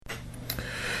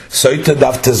Soita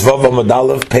Daf Tezvav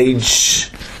Amud page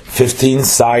 15,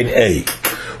 side A.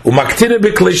 Umaktire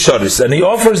b'klei shoris, and he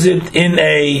offers it in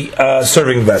a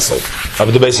serving vessel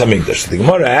of the Beis Hamikdash. The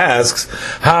Gemara asks,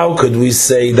 how could we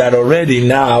say that already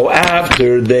now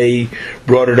after they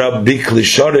brought it up b'klei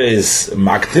shoris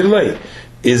maktirle?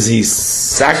 Is he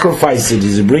sacrifice it?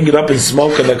 Does he bring it up in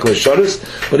smoke and the klei shoris?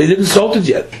 But he didn't salt it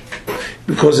yet.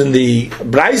 Because in the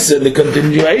Braisa, in the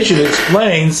continuation, it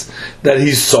explains that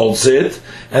he salts it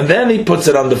and then he puts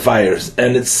it on the fires.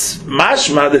 And it's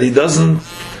mashma that he doesn't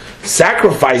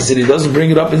sacrifice it, he doesn't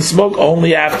bring it up in smoke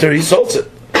only after he salts it.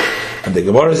 And the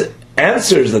Gemara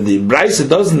answers that the Braisa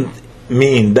doesn't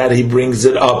mean that he brings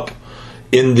it up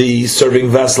in the serving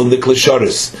vessel, in the klei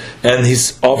shoris, and he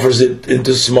offers it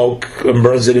into smoke and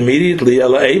burns it immediately,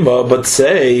 but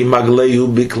say,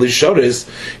 maglehu b'klei shoris,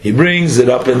 he brings it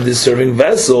up in the serving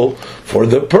vessel for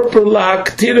the purpose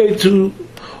to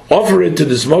offer it to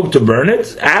the smoke to burn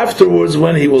it, afterwards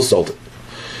when he will salt it.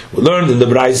 We learned in the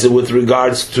Braisa with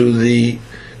regards to the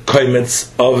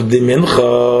koimets of the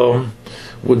mincha,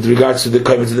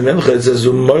 it says,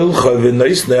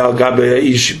 al gabe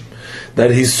ha'ishim,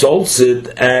 that he salts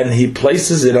it and he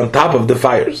places it on top of the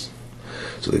fires.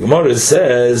 So the Gemara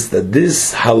says that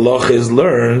this halach is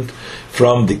learned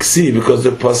from the Ksi, because the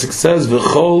pasuk says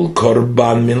v'chol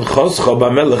korban minchoscha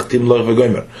b'melech timloch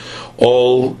v'gomer.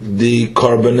 All the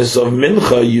korbanos of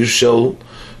mincha you shall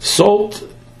salt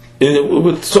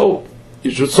with salt.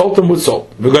 You should salt them with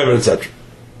salt, v'gomer, etc.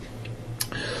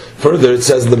 Further, it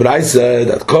says in the Braisa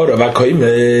that korav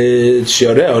hakoimet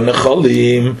shioreo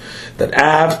necholim, that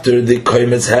after the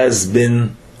koimetz has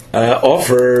been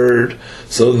offered,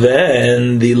 so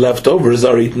then the leftovers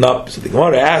are eaten up. So the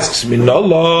Gemara asks,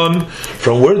 Minolon,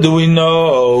 from where do we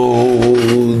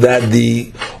know that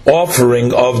the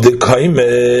offering of the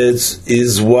koimetz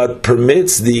is what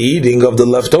permits the eating of the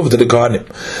leftover to the kohanim?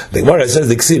 The Gemara says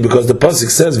the Ksi, because the pasuk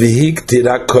says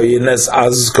v'hiktira kohenes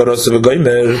az korosav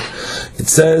v'gomer. It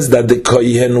says that the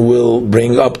kohen will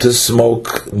bring up to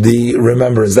smoke the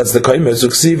remembrance. That's the koimetz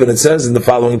uksiv, and it says in the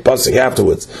following pasuk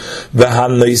afterwards,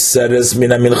 v'hanoiseres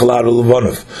mina mincha la'arul.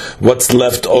 What's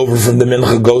left over from the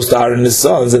mincha goes to Aaron and his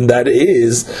sons, and that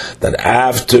is that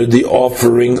after the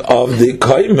offering of the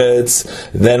koimetz,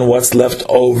 then what's left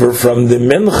over from the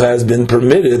mincha has been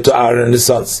permitted to Aaron and his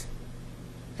sons.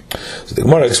 So the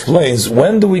Gemara explains,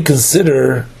 when do we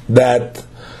consider that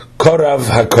korav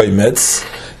hakoimetz,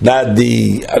 that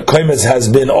the koimetz has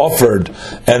been offered,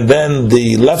 and then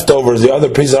the leftovers, the other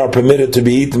pieces, are permitted to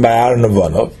be eaten by Aaron and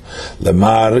Vanov?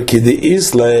 Lemar kidi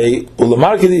islay,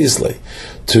 ulemar kidi islay.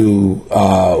 To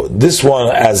this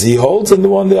one as he holds, and the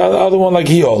other one like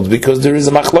he holds, because there is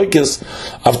a machlokes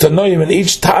of Tanoim, and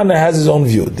each Tana has his own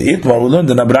view. The Itmar we learned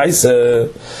in the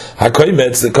Braisa,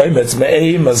 hakoimetz, the koimetz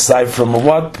me'eim, aside from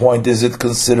what point is it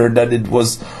considered that it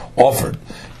was offered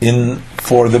in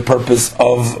for the purpose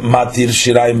of matir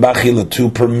shirayim bachila, to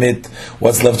permit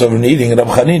what's left over in eating. Rab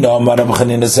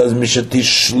Chanina says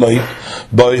mishatish loit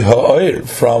boy ha'oir,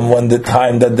 from when the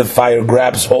time that the fire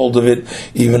grabs hold of it,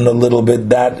 even a little bit,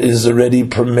 that is already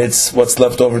permits what's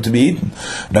left over to be eaten.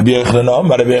 Rabbi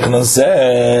Yochanan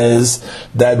says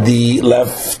that the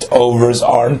leftovers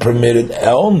aren't permitted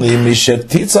only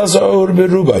mishatitzas or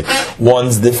berubai,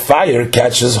 once the fire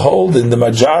catches hold in the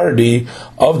majority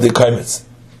of the koimetz.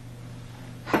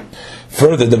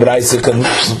 Further, the Braisa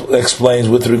explains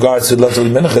with regards to leftover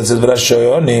mincha, it says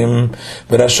v'rashoyim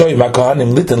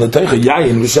ha'kohanim litin l'toicha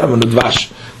yayin v'shemen udvash,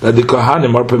 that the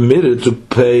kohanim are permitted to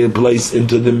place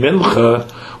into the mincha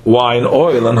wine,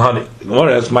 oil, and honey. The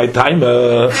Gemara asks, my time,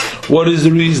 what is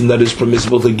the reason that it's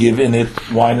permissible to give in it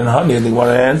wine and honey? And the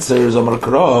Gemara answers, Amar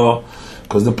Kro,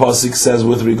 because the pasuk says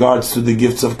with regards to the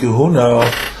gifts of kehuna,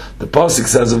 the pasuk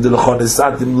says of the lechon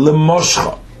esatim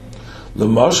lemoshcha.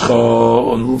 L'moshcha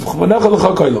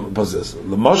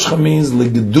means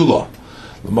l'gedula.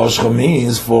 L'moshcha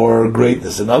means for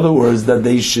greatness. In other words, that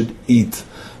they should eat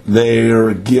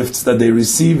their gifts that they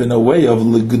receive in a way of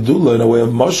l'gedula, in a way of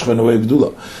moshcha, in a way of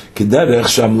gedula. Kederech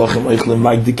shamlachim eichlem,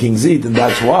 like the kings eat, and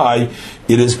that's why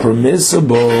it is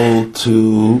permissible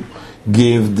to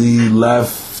give the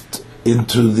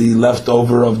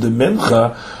leftover of the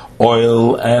mincha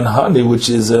oil and honey, which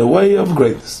is a way of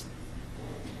greatness.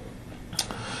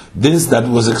 This that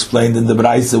was explained in the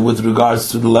Braisa with regards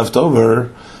to the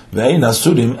leftover, ve'ein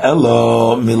asurim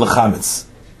elo milchametz,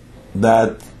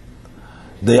 that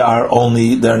they're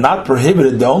not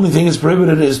prohibited. The only thing is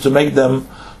prohibited is to make them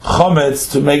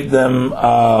chometz, to make them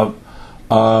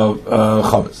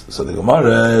chometz. So the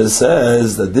Gemara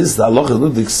says that this the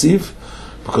halacha is ksiv,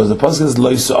 because the pasuk is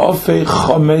lo yisofei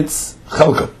chometz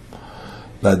chelkam.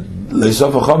 that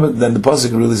leisof chometz, then the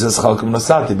pasuk really says chalkom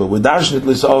nasati, but with darshnit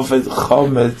leisof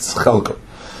chometz chalkom.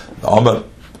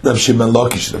 Rav Shimon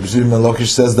Lakish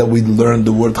says that we learned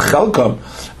the word chalkom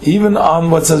even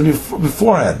on what says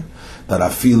beforehand, that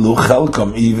afilu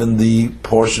chalkom, even the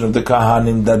portion of the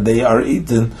kahanim that they are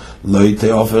eaten, loy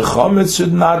te'ofer chometz,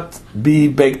 should not be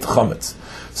baked chometz.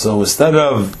 So instead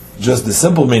of just the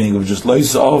simple meaning of just loy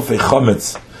te'ofer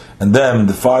chometz, and then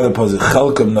the farther pasuk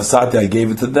chalkom nasati, I gave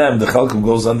it to them, the chalkom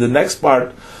goes on the next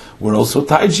part. We're also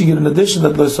teaching it in addition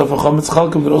that loy te'ofer chometz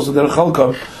chalkom, that also their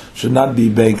chalkom should not be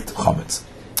baked chometz.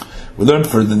 We learned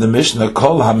further in the Mishnah,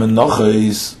 kol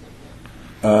hamenachos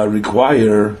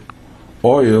require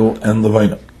oil and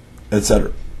levina,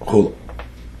 etc.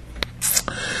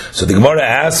 So the Gemara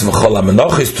asks, v'chol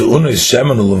hamenachos tu'unos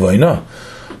shemen u'levina,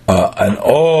 and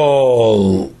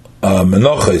all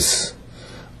menachos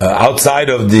outside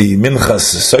of the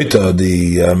minchas soita,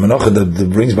 the menacha that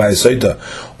brings by a soita,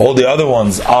 all the other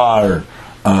ones are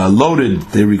loaded.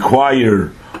 They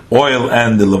require oil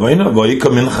and the levina. V'yika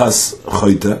minchas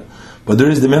choita. But there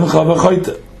is the mincha of a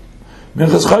choyte.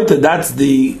 Minchas choyte, that's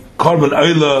the carbon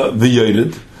oila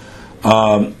v'yored.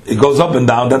 It goes up and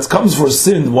down. That comes for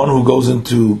sin, one who goes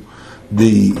into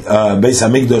the Beis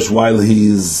Hamikdash while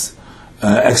he's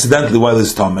accidentally while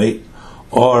he's tamei,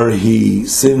 or he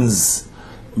sins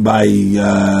by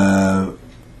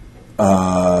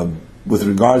with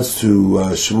regards to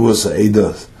Shavuos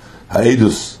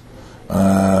ha'edus,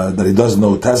 that he does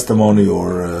no testimony,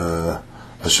 or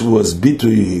Shavuos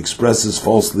bitui, he expresses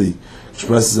falsely,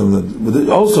 expresses them, but it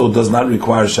also does not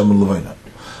require shemen levina.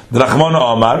 The Rachmana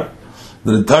Omar,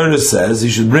 the Torah says he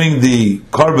should bring the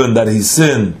carbon that he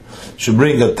sinned, should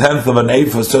bring 1/10 of an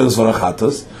ephah soils for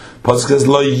achatos. Pasuk says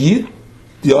lo yit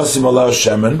yosim ala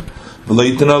shemen v'lo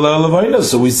yitin ala levina.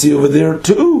 So we see over there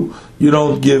too, you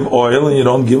don't give oil and you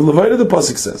don't give levina. The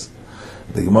pasuk says.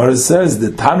 The Gemara says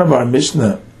the Tana of our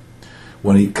Mishnah,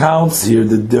 when he counts here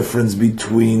the difference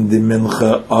between the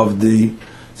mincha of the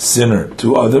sinner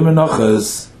to other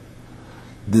menachas,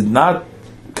 did not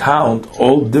count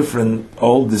all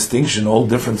distinction, all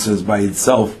differences by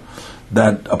itself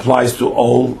that applies to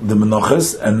all the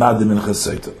menachas and not the minchas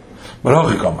seita. But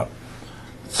Hachikamar.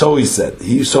 So he said,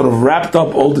 he sort of wrapped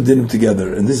up all the dinim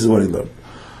together, and this is what he learned.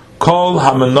 Kol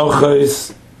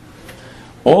ha-menachas,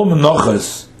 all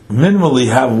menachas minimally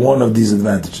have one of these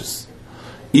advantages.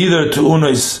 Either to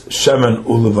unos shemen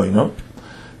ulevina,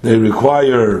 they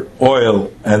require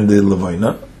oil and the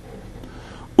levina,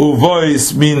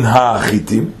 uvois min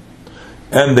ha-chitim,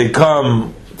 and they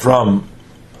come from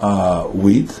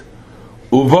wheat,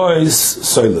 uvois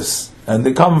soilus, and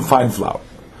they come fine flour.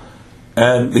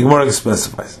 And the Gemara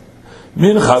specifies,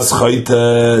 minchas choyte,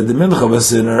 the mincha of a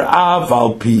sinner, av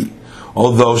al pi,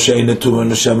 although she'ena tu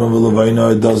unos shemen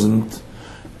ulevina, it doesn't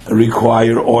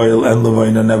require oil and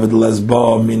levina, nevertheless ba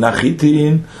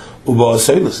minachitin uba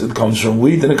soilus, it comes from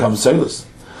wheat and it comes soilus.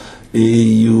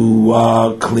 You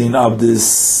clean up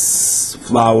this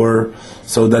flour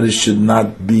so that it should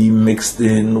not be mixed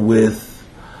in with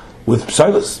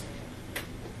soilus.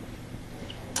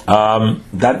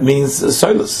 That means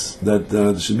soilus, that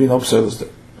there should be no soilus there.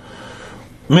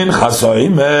 Minchas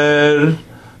oimer,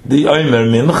 the oimer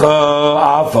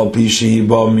mincha afal pishi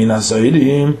ba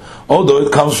minasaidim, although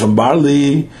it comes from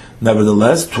barley,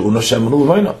 nevertheless tu'uno shemen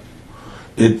levina,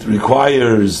 it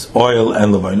requires oil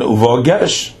and levina uva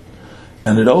geresh,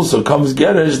 and it also comes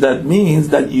geresh. That means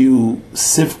that you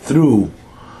sift through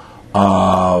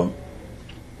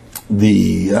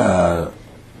the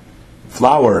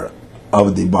flour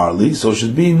of the barley, so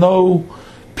should be no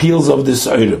peels of this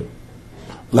item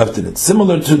left in it.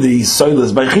 Similar to the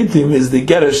soilus by chitim is the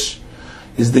geresh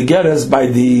by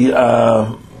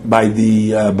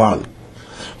the barley.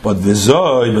 But the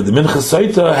mincha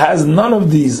soita has none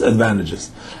of these advantages.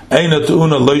 Eina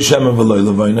tu'una loy shemen v'loy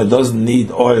levina, doesn't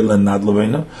need oil and not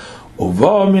levina.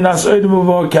 Uva minas oidim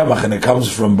uva kemach, and it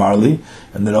comes from barley,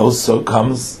 and it also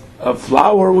comes a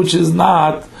flour which is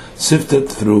not sifted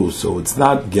through, so it's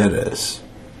not geresh.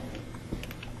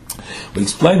 We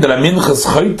explained that a minchas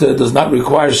choyte does not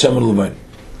require shemen levina,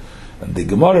 and the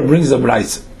Gemara brings a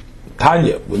brayse.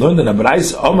 Tanya, we learned in a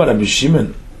brayse, Omar Rabbi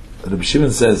Shimon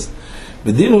says,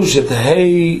 "B'dinu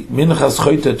shetehei minchas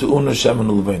choyte tu'uno shemen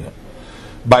levina."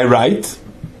 By right,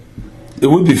 it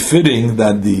would be fitting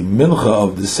that the mincha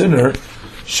of the sinner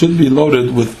should be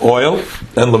loaded with oil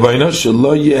and levina,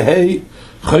 shelo yehei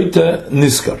choyte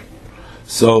niskar.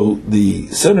 So the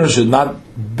sinner should not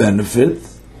benefit.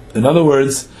 In other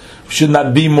words, should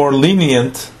not be more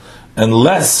lenient and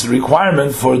less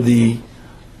requirement for the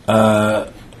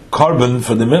carbon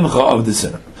for the mincha of the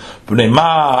sinner. So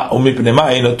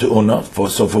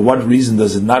for what reason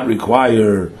does it not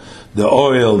require the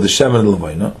oil, the shemen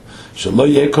l'vayna?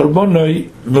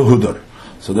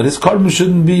 So that his carbon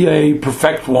shouldn't be a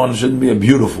perfect one, shouldn't be a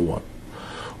beautiful one.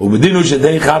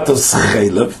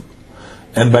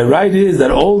 And by right is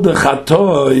that all the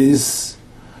chatois,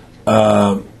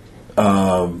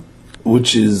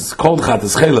 which is called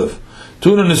chatos chelev,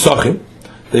 tuna nisachim,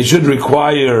 they should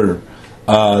require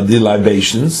the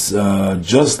libations,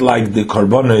 just like the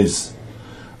karbonos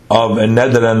of a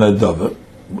neder and a dove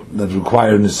that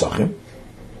require nisachim.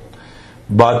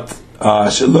 But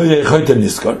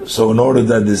so in order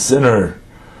that the sinner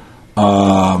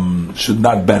should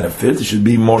not benefit, it should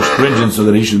be more stringent, so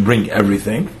that he should bring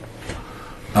everything.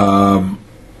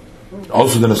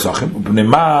 Also the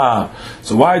nesachim.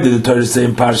 So why did the Torah say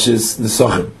in Parshas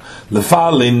Nesachim,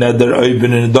 lefali neder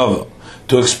oibin in dava,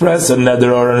 to express a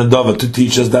neder or a dava, to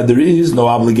teach us that there is no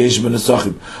obligation in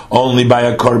nesachim, only by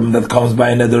a korban that comes by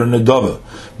a neder and a dava.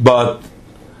 But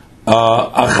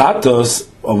achatos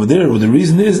over there, the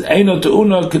reason is eino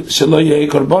teuna shelo yeh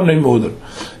korbanei muder.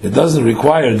 It doesn't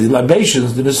require the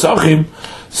libations, the nesachim,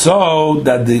 so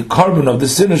that the korban of the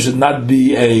sinner should not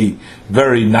be a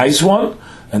very nice one,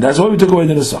 and that's why we took away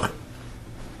the nesachim.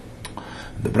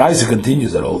 The Brisa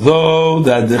continues that although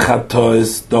that the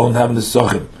chatos don't have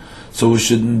nesachim, so it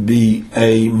shouldn't be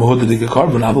a muhudik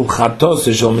korban. Avul chatos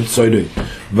shel mitzoydei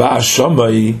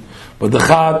va'ashamai, but the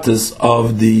chatos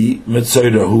of the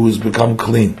mitzoyder who has become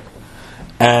clean,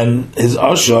 and his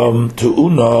asham to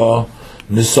una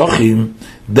nisachim,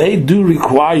 they do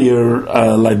require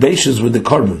libations with the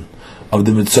carbon of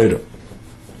the mitzvah.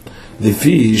 The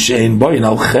fish ein boyin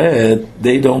al chet,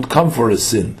 they don't come for a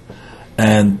sin,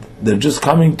 and they're just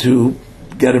coming to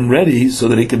get him ready so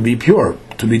that he can be pure,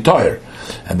 to be tired,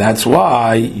 and that's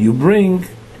why you bring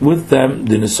with them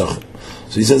the nisachim.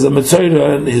 So he says the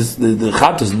mitzvah is the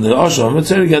chatos and the asham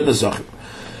mitzvah get nisachim.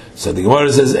 So the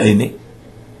Gemara says eini.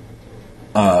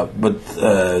 But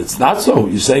it's not so.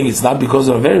 You're saying it's not because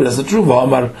of Avera. That's the truth.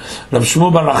 Amar Rav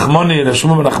Shmuel ben Nachmani,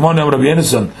 Rabbi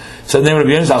Yonason said, "Name Rabbi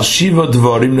Yonason al shiva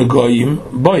dvarim negoyim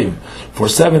boim, for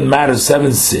 7 matters,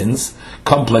 7 sins,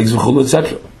 come plagues v'chulu,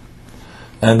 etc."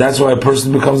 And that's why a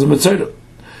person becomes a mitzvah.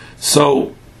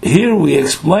 So here we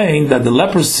explain that the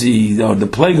leprosy or the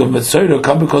plague of mitzvah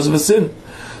come because of a sin.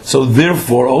 So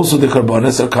therefore, also the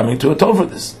karbonos are coming to atone for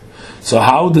this. So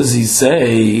how did they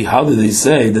say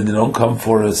that they don't come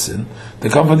for a sin? They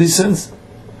come for these sins.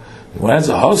 When I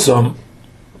answer Hossam,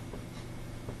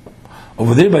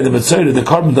 over there by the Mitzvah, the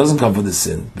carbon doesn't come for the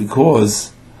sin,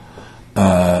 because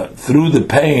through the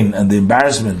pain and the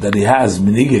embarrassment that he has,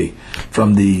 minigay,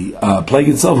 from the plague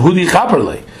itself, hudi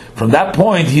chaperle, from that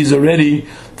point he's already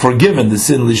forgiven the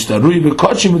sin, lishtarui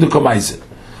b'kochim with the komaisin.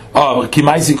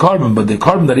 Kimaisi carbon, but the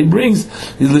carbon that he brings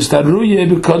is lishtarui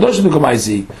b'kadosh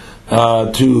b'komaisi,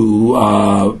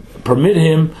 to permit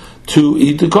him to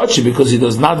eat the kochi, because he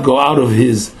does not go out of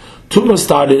his tumah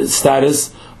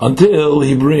status until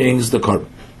he brings the carbon.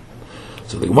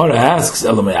 So the Gemara asks,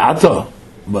 Elameata,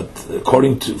 but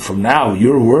according to, from now,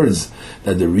 your words,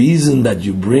 that the reason that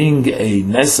you bring a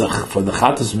nesach for the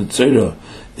chatos mitzvah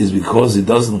is because it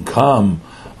doesn't come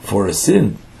for a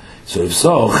sin. So if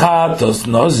so, chatos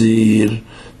nazir,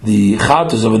 the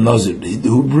chatos of a nazir,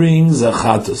 who brings a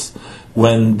chatos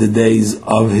when the days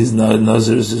of his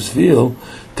nazars is filled,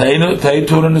 so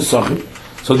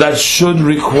that should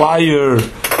require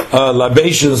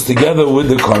libations together with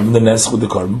the carbon, the nesach with the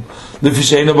carbon,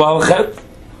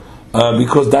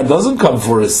 because that doesn't come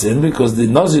for a sin, because the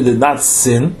nazir did not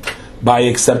sin by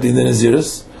accepting the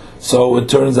naziris, so it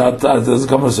turns out that it doesn't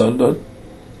come for a sin.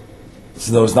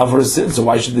 So it's not for a sin, so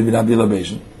why should there not be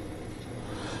libation?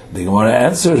 The Gemara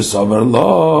answers, so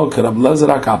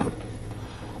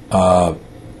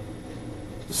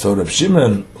Reb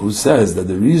Shimon, who says that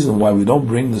the reason why we don't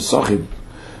bring the sachim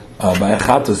by a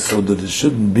chatos, so that it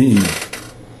shouldn't be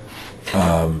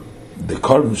the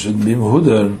carbon shouldn't be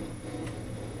mehuder,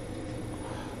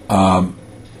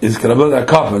 is karabel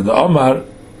akaper. The Omar,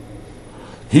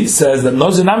 he says that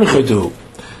nazir namichaytu,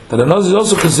 that a nazir is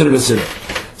also considered a sinner,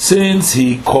 since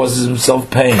he causes himself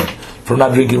pain from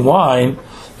not drinking wine.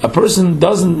 A person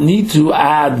doesn't need to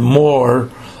add more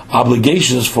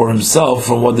obligations for himself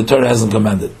from what the Torah hasn't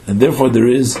commanded, and therefore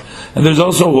there's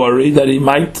also worry that he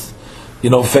might,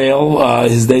 fail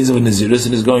his days of Naziris,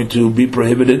 and is going to be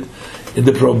prohibited in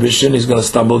the prohibition. He's going to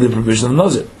stumble in the prohibition of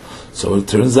Nazir. So it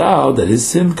turns out that his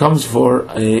sin comes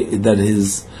that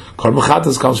his karma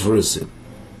chatas comes for his sin.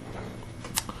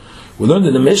 We learned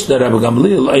in the Mishnah, Rabbi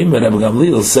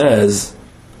Gamliel says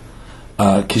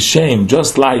kishem,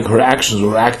 just like her actions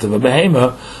were active of a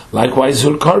behema, likewise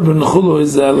her carbon chulu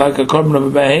is like a carbon of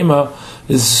a behema,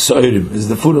 is soirim, is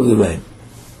the food of the behema.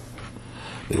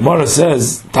 The Gemara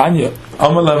says, Tanya,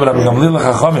 Amalem Rabbi Gamliel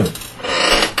Chachamim.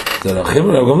 The Rabbi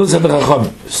Gamliel said to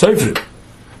Chachamim, Soifrim,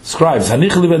 scribes,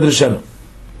 Hanich li v'edreshenu.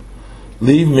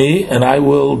 Leave me, and I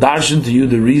will darshan to you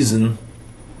the reason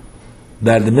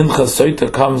that the mincha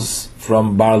soita comes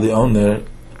from barley on the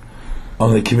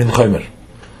kimin chomer,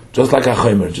 just like a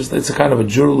chomer. Just it's a kind of a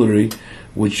jewelry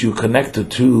which you connect the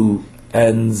two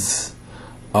ends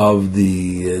of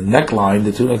the neckline,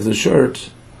 the two necks of the shirt,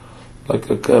 like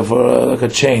a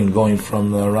chain going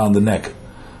from around the neck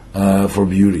for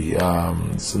beauty.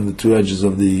 It's in the two edges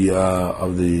of the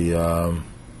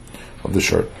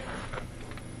shirt.